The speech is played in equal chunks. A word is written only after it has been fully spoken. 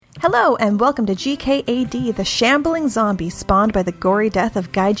Hello, and welcome to GKAD, the shambling zombie spawned by the gory death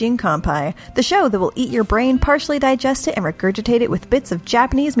of Gaijin Kanpai, the show that will eat your brain, partially digest it, and regurgitate it with bits of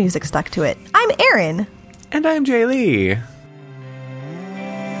Japanese music stuck to it. I'm Erin. And I'm Jay Lee.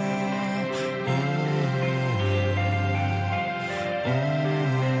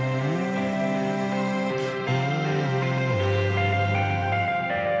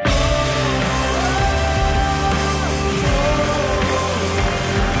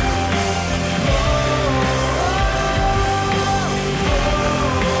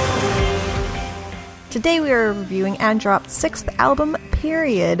 Today we are reviewing Androp's sixth album,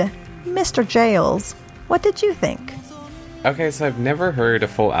 Period. Mr. Jails, what did you think? Okay, so I've never heard a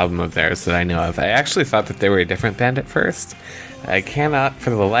full album of theirs that I know of. I actually thought that they were a different band at first. I cannot, for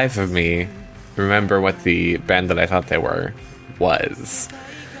the life of me, remember what the band that I thought they were was.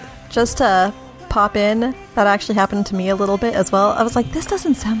 Just to pop in, that actually happened to me a little bit as well. I was like, this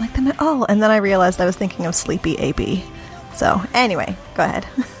doesn't sound like them at all. And then I realized I was thinking of Sleepy AB. So, anyway, go ahead.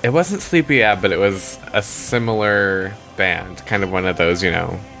 It wasn't Sleepy Ab, but it was a similar band. Kind of one of those,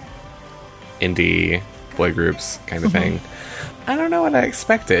 indie boy groups kind of thing. I don't know what I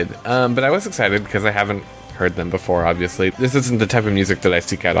expected, but I was excited because I haven't heard them before, obviously. This isn't the type of music that I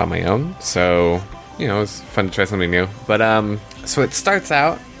seek out on my own, so, it was fun to try something new. But, so it starts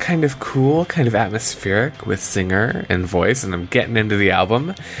out kind of cool, kind of atmospheric with singer and voice, and I'm getting into the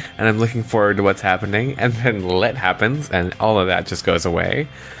album, and I'm looking forward to what's happening, and then Lit happens, and all of that just goes away,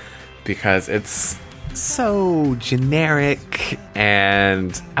 because it's so generic,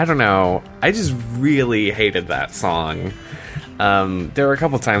 and I don't know, I just really hated that song. There were a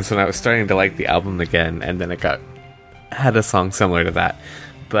couple times when I was starting to like the album again, and then it had a song similar to that,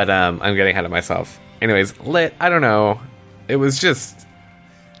 but I'm getting ahead of myself. Anyways, Lit, I don't know, it was just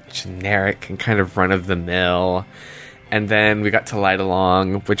generic and kind of run-of-the-mill. And then we got to Light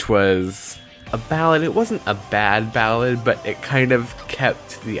Along, which was a ballad. It wasn't a bad ballad, but it kind of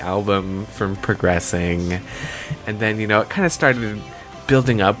kept the album from progressing. And then, it kind of started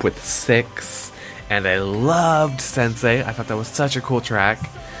building up with Six, and I loved Sensei. I thought that was such a cool track.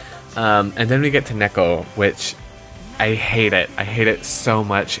 And then we get to Neko, which I hate it. I hate it so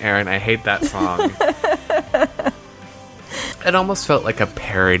much, Erin. I hate that song. It almost felt like a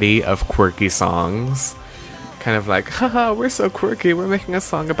parody of quirky songs. Kind of like, haha, we're so quirky, we're making a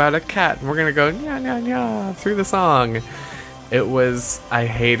song about a cat, and we're gonna go nya nya nya through the song. It was, I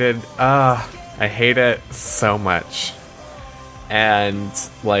hate it so much. And,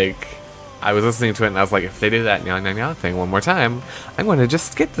 I was listening to it and I was like, if they do that nya nya nya thing one more time, I'm gonna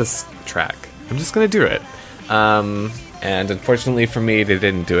just skip this track. I'm just gonna do it. And unfortunately for me, they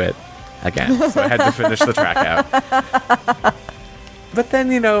didn't do it again, so I had to finish the track out. But then,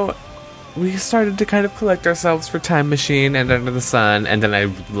 we started to kind of collect ourselves for Time Machine and Under the Sun, and then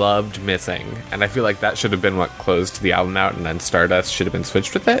I loved Missing, and I feel like that should have been what closed the album out, and then Stardust should have been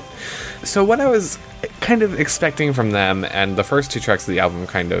switched with it. So what I was kind of expecting from them, and the first two tracks of the album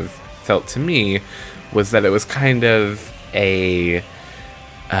kind of felt to me, was that it was kind of a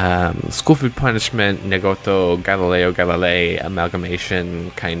School Food Punishment, Negoto, Galileo Galilei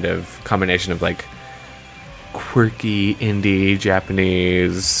amalgamation, kind of combination of quirky indie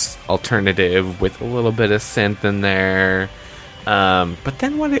Japanese alternative with a little bit of synth in there. But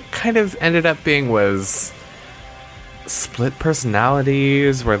then what it kind of ended up being was split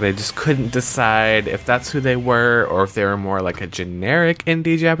personalities, where they just couldn't decide if that's who they were, or if they were more like a generic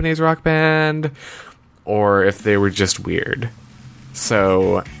indie Japanese rock band, or if they were just weird.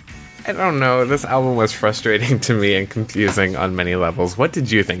 So, I don't know, this album was frustrating to me and confusing on many levels. What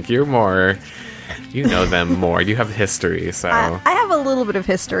did you think? You know them more. You have history, so... I have a little bit of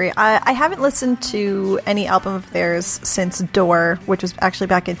history. I haven't listened to any album of theirs since Door, which was actually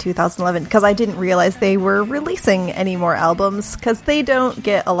back in 2011, because I didn't realize they were releasing any more albums, because they don't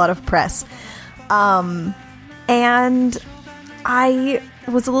get a lot of press. And I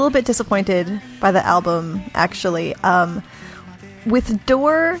was a little bit disappointed by the album, actually. With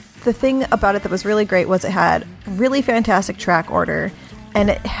Door, the thing about it that was really great was it had really fantastic track order, and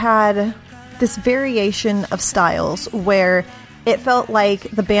it had this variation of styles where it felt like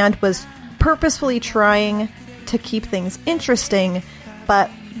the band was purposefully trying to keep things interesting, but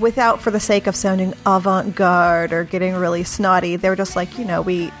without for the sake of sounding avant-garde or getting really snotty. They were just like,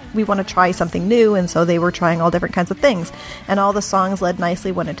 we want to try something new, and so they were trying all different kinds of things. And all the songs led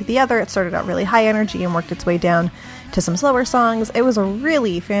nicely one into the other. It started out really high energy and worked its way down to some slower songs. It was a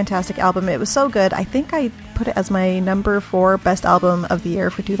really fantastic album. It was so good. I think I put it as my number 4 best album of the year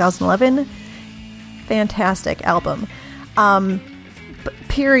for 2011. Fantastic album. But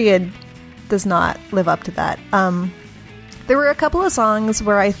Period does not live up to that. There were a couple of songs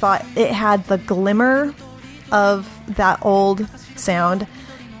where I thought it had the glimmer of that old sound,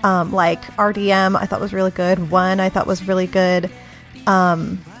 like RDM I thought was really good. One I thought was really good.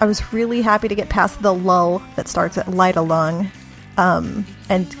 I was really happy to get past the lull that starts at Light Along and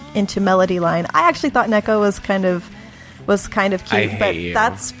into Melody Line. I actually thought Neko was kind of cute, I hate but you.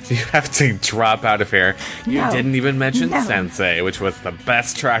 that's You have to drop out of here. You No. didn't even mention No. Sensei, which was the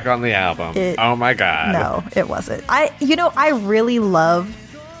best track on the album. Oh my god. no, it wasn't. I really love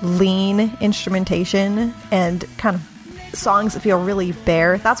lean instrumentation and kind of songs that feel really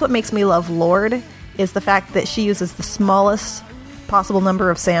bare. That's what makes me love Lorde, is the fact that she uses the smallest possible number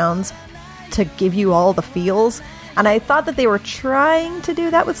of sounds to give you all the feels. And I thought that they were trying to do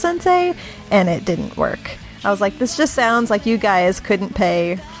that with Sensei, and it didn't work. I was like, this just sounds like you guys couldn't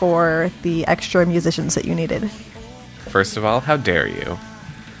pay for the extra musicians that you needed. First of all, how dare you?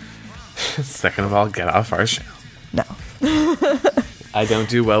 Second of all, get off our show. No. I don't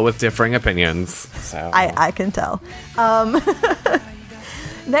do well with differing opinions, so... I can tell.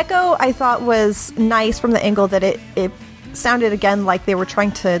 Neko, I thought, was nice from the angle that it sounded, again, like they were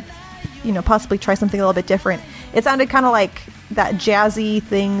trying to, possibly try something a little bit different. It sounded kind of like that jazzy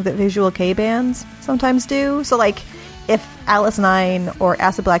thing that Visual K bands sometimes do. So, like, if Alice 9 or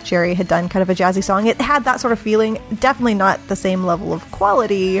Acid Black Cherry had done kind of a jazzy song, it had that sort of feeling. Definitely not the same level of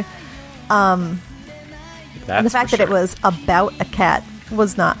quality. And the fact that it was about a cat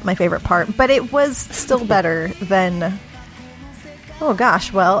was not my favorite part, but it was still better than... Oh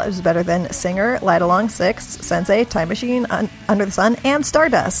gosh, well, it was better than Singer, Light Along, Six, Sensei, Time Machine, Under the Sun, and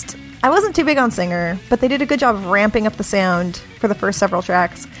Stardust. I wasn't too big on Singer, but they did a good job of ramping up the sound for the first several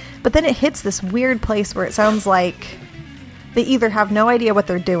tracks. But then it hits this weird place where it sounds like they either have no idea what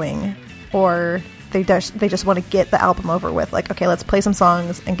they're doing, or they just want to get the album over with. Like, okay, let's play some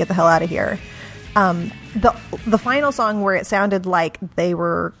songs and get the hell out of here. The final song where it sounded like they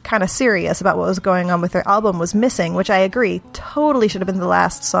were kind of serious about what was going on with their album was missing, which I agree totally should have been the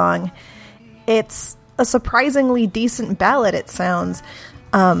last song. It's a surprisingly decent ballad, it sounds.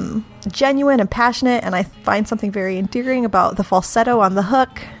 Genuine and passionate, and I find something very endearing about the falsetto on the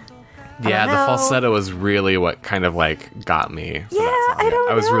hook. Yeah, the falsetto was really what kind of like got me. Yeah,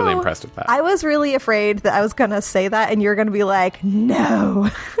 I was really impressed with that. I was really afraid that I was going to say that and you're going to be like,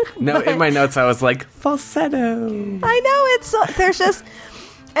 no. No, in my notes I was like, falsetto. I know, there's just,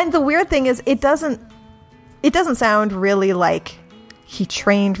 and the weird thing is it doesn't sound really like he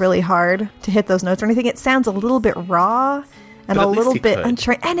trained really hard to hit those notes or anything. It sounds a little bit raw and a little bit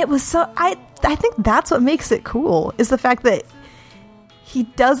untrained. And it was so, I think that's what makes it cool, is the fact that he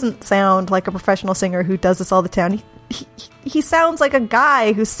doesn't sound like a professional singer who does this all the time. He sounds like a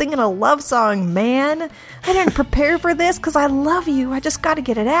guy who's singing a love song, man. I didn't prepare for this because I love you. I just got to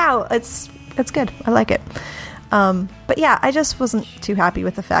get it out. It's good. I like it. But yeah, I just wasn't too happy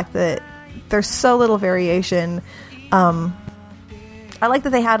with the fact that there's so little variation. I like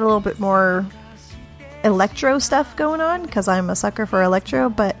that they had a little bit more electro stuff going on because I'm a sucker for electro,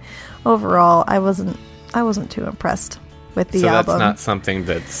 but overall I wasn't too impressed with the album. So that's not something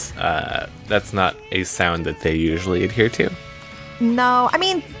that's not a sound that they usually adhere to? No, I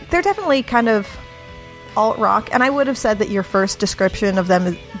mean, they're definitely kind of alt rock, and I would have said that your first description of them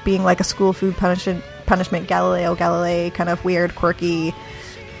as being like a school food punishment Galileo Galilei kind of weird, quirky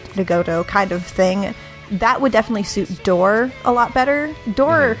Nagoto kind of thing, that would definitely suit Door a lot better.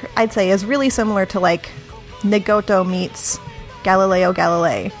 Door, I'd say, is really similar to like Nagoto meets Galileo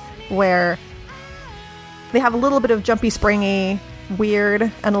Galilei, where they have a little bit of jumpy, springy weird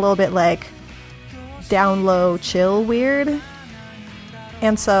and a little bit like down low, chill weird.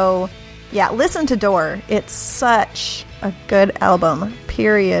 And so, yeah, listen to Door. It's such a good album,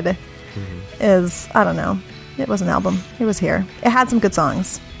 period. I don't know. It was an album. It was here. It had some good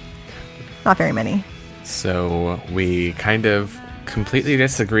songs. Not very many. So we kind of completely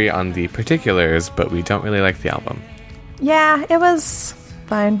disagree on the particulars, but we don't really like the album. Yeah, it was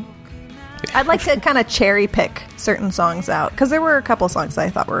fine. I'd like to kind of cherry pick certain songs out, because there were a couple songs that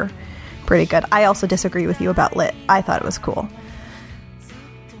I thought were pretty good. I also disagree with you about Lit. I thought it was cool.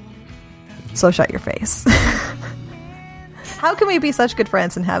 So shut your face. How can we be such good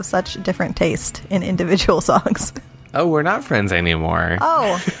friends and have such different taste in individual songs? Oh, we're not friends anymore.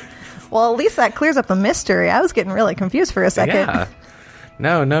 Oh, well, at least that clears up the mystery. I was getting really confused for a second.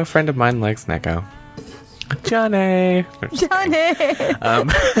 Yeah. No friend of mine likes Neko. Johnny! Johnny!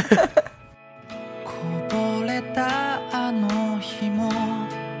 こぼれたあの日も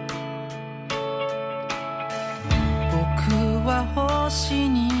僕は星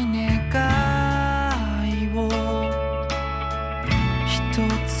に願いを一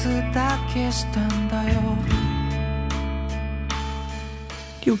つだけしたんだよ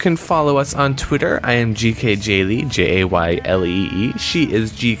You can follow us on Twitter. I am GK Jaylee, Jaylee. She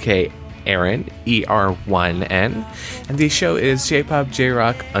is GK Erin, ER1N. And the show is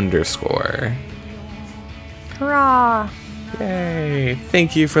JPopJrock _. Hurrah! Yay!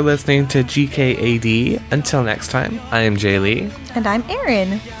 Thank you for listening to GKAD. Until next time, I am Jaylee. And I'm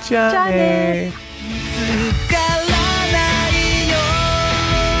Erin. Johnny. からないよ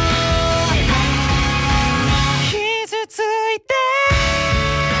傷ついて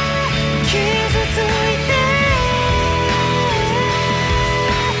傷ついて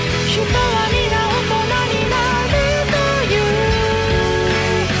人は皆大人になるという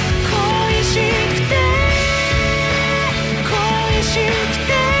恋しくて恋しくて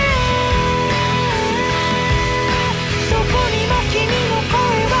どこにも君の声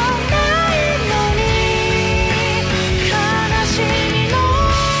はないのに悲しみの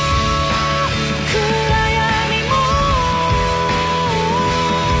暗闇も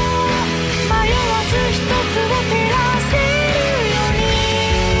迷わず一つを照らせるように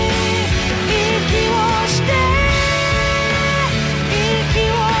息をして息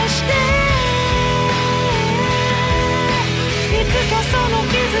をしていつかその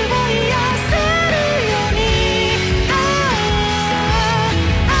傷を